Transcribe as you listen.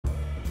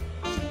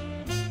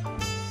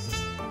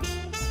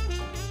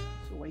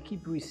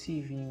keep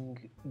receiving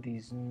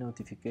these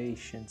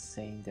notifications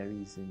saying there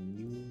is a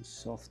new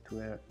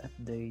software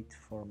update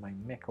for my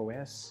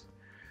macOS,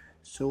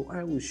 so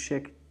I will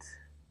check it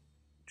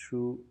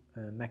through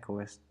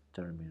macOS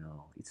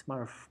terminal. It's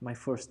my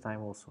first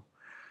time also.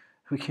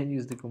 We can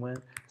use the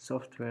command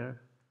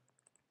software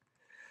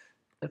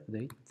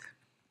update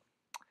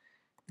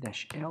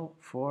 -L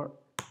for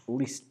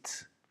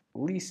list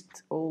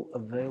all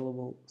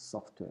available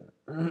software.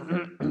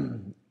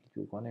 It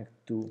will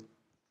connect to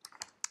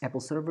Apple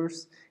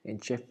servers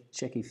and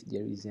check if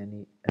there is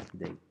any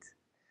update.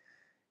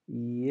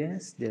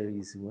 Yes, there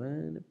is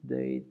one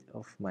update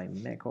of my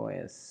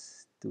macOS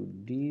to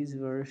this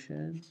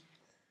version.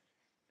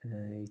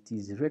 It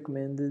is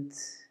recommended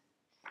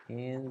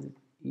and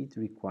it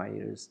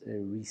requires a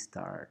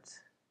restart.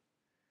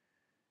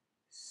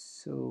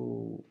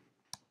 So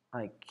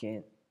I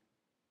can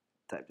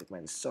type the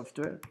command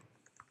software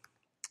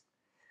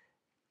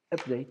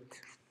update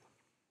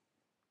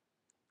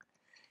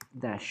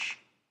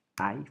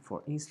 -I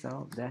for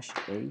install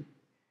 -A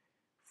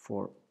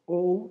for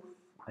all.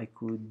 I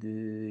could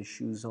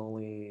choose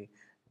only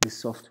the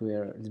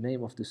software, the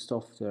name of the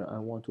software I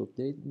want to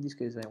update. In this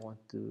case, I want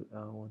to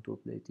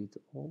update it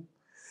all,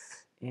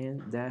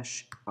 and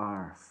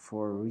 -R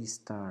for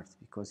restart,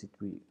 because it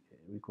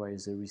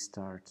requires a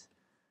restart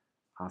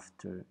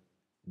after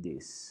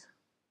this,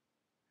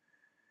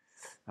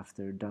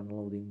 after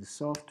downloading the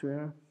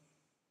software.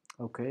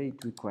 Okay,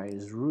 it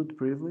requires root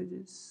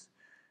privileges.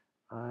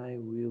 I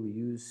will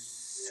use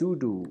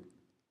sudo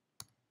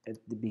at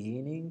the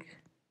beginning,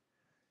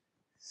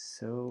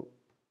 so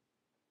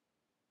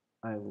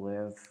I will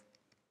have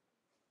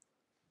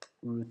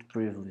root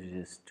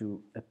privileges to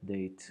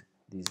update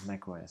this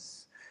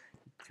macOS.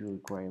 It will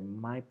require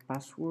my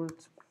password.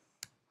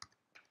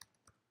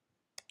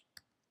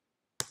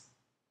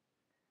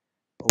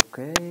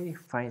 Okay,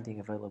 finding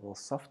available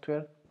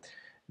software.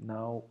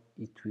 Now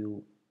it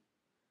will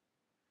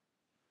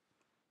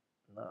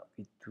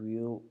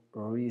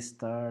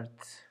restart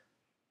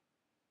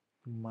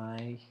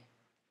my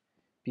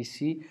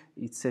PC.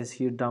 It says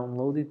here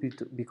downloaded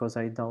because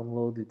I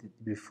downloaded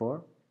it before.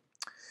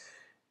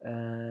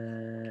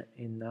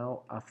 And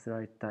now after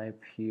I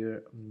type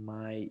here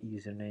my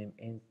username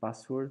and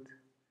password,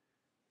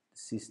 the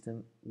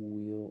system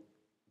will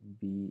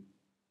be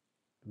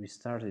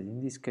restarted.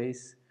 In this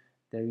case,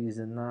 there is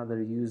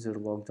another user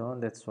logged on,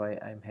 that's why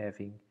I'm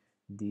having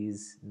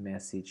this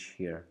message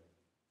here.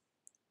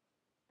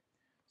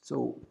 So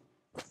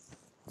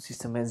the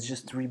system has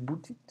just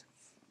rebooted.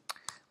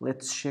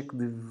 Let's check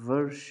the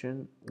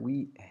version we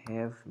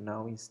have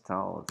now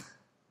installed.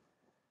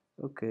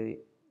 Okay,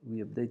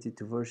 we updated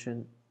to version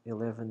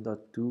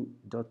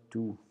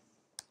 11.2.2.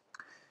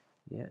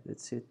 Yeah,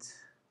 that's it.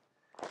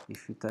 If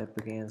you type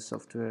again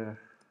software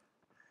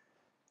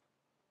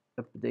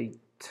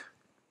update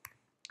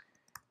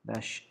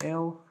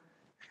 -L,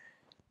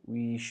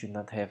 we should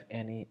not have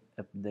any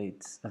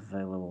updates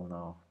available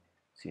now,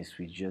 since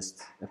we just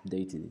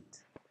updated it.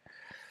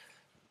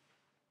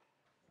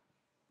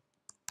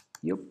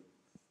 Yep,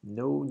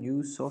 no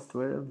new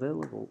software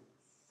available.